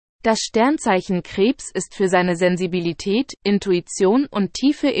Das Sternzeichen Krebs ist für seine Sensibilität, Intuition und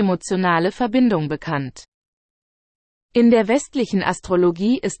tiefe emotionale Verbindung bekannt. In der westlichen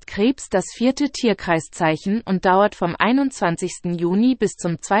Astrologie ist Krebs das vierte Tierkreiszeichen und dauert vom 21. Juni bis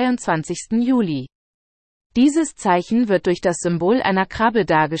zum 22. Juli. Dieses Zeichen wird durch das Symbol einer Krabbe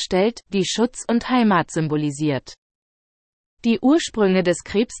dargestellt, die Schutz und Heimat symbolisiert. Die Ursprünge des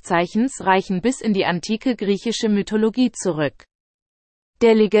Krebszeichens reichen bis in die antike griechische Mythologie zurück.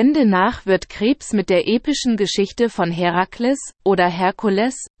 Der Legende nach wird Krebs mit der epischen Geschichte von Herakles oder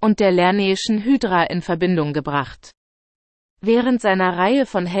Herkules und der lerneischen Hydra in Verbindung gebracht. Während seiner Reihe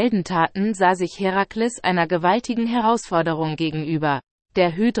von Heldentaten sah sich Herakles einer gewaltigen Herausforderung gegenüber,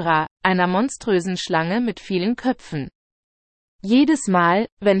 der Hydra, einer monströsen Schlange mit vielen Köpfen. Jedes Mal,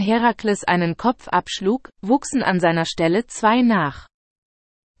 wenn Herakles einen Kopf abschlug, wuchsen an seiner Stelle zwei nach.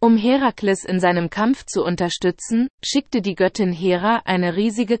 Um Herakles in seinem Kampf zu unterstützen, schickte die Göttin Hera eine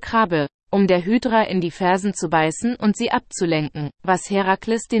riesige Krabbe, um der Hydra in die Fersen zu beißen und sie abzulenken, was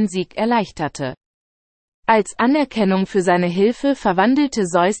Herakles den Sieg erleichterte. Als Anerkennung für seine Hilfe verwandelte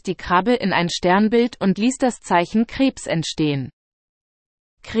Zeus die Krabbe in ein Sternbild und ließ das Zeichen Krebs entstehen.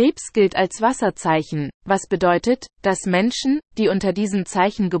 Krebs gilt als Wasserzeichen, was bedeutet, dass Menschen, die unter diesem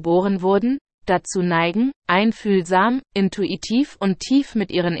Zeichen geboren wurden, dazu neigen, einfühlsam, intuitiv und tief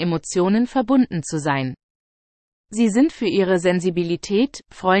mit ihren Emotionen verbunden zu sein. Sie sind für ihre Sensibilität,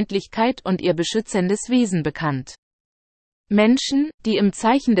 Freundlichkeit und ihr beschützendes Wesen bekannt. Menschen, die im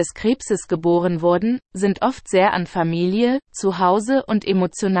Zeichen des Krebses geboren wurden, sind oft sehr an Familie, Zuhause und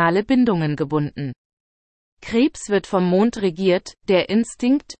emotionale Bindungen gebunden. Krebs wird vom Mond regiert, der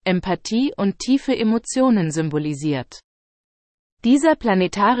Instinkt, Empathie und tiefe Emotionen symbolisiert. Dieser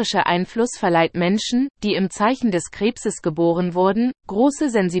planetarische Einfluss verleiht Menschen, die im Zeichen des Krebses geboren wurden, große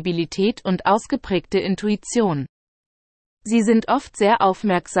Sensibilität und ausgeprägte Intuition. Sie sind oft sehr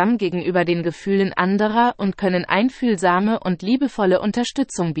aufmerksam gegenüber den Gefühlen anderer und können einfühlsame und liebevolle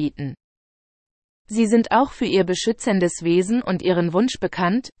Unterstützung bieten. Sie sind auch für ihr beschützendes Wesen und ihren Wunsch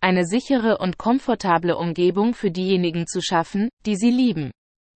bekannt, eine sichere und komfortable Umgebung für diejenigen zu schaffen, die sie lieben.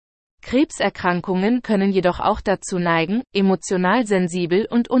 Krebserkrankungen können jedoch auch dazu neigen, emotional sensibel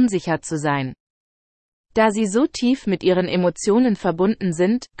und unsicher zu sein. Da sie so tief mit ihren Emotionen verbunden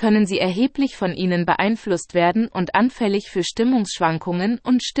sind, können sie erheblich von ihnen beeinflusst werden und anfällig für Stimmungsschwankungen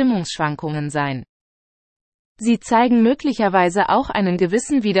und Stimmungsschwankungen sein. Sie zeigen möglicherweise auch einen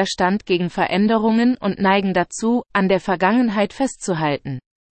gewissen Widerstand gegen Veränderungen und neigen dazu, an der Vergangenheit festzuhalten.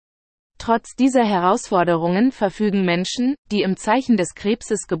 Trotz dieser Herausforderungen verfügen Menschen, die im Zeichen des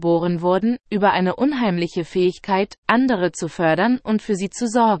Krebses geboren wurden, über eine unheimliche Fähigkeit, andere zu fördern und für sie zu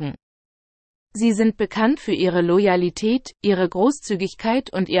sorgen. Sie sind bekannt für ihre Loyalität, ihre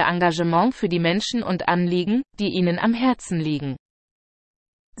Großzügigkeit und ihr Engagement für die Menschen und Anliegen, die ihnen am Herzen liegen.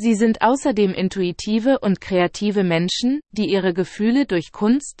 Sie sind außerdem intuitive und kreative Menschen, die ihre Gefühle durch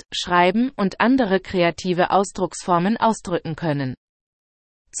Kunst, Schreiben und andere kreative Ausdrucksformen ausdrücken können.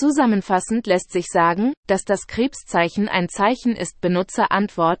 Zusammenfassend lässt sich sagen, dass das Krebszeichen ein Zeichen ist.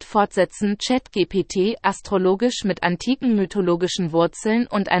 Benutzer-Antwort fortsetzen. ChatGPT astrologisch mit antiken mythologischen Wurzeln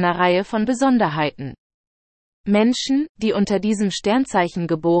und einer Reihe von Besonderheiten. Menschen, die unter diesem Sternzeichen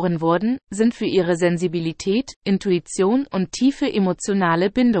geboren wurden, sind für ihre Sensibilität, Intuition und tiefe emotionale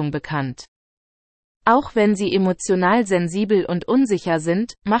Bindung bekannt. Auch wenn sie emotional sensibel und unsicher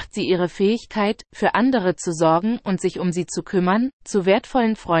sind, macht sie ihre Fähigkeit, für andere zu sorgen und sich um sie zu kümmern, zu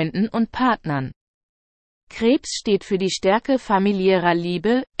wertvollen Freunden und Partnern. Krebs steht für die Stärke familiärer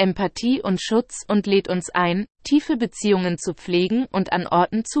Liebe, Empathie und Schutz und lädt uns ein, tiefe Beziehungen zu pflegen und an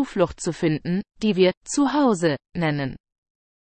Orten Zuflucht zu finden, die wir Zuhause nennen.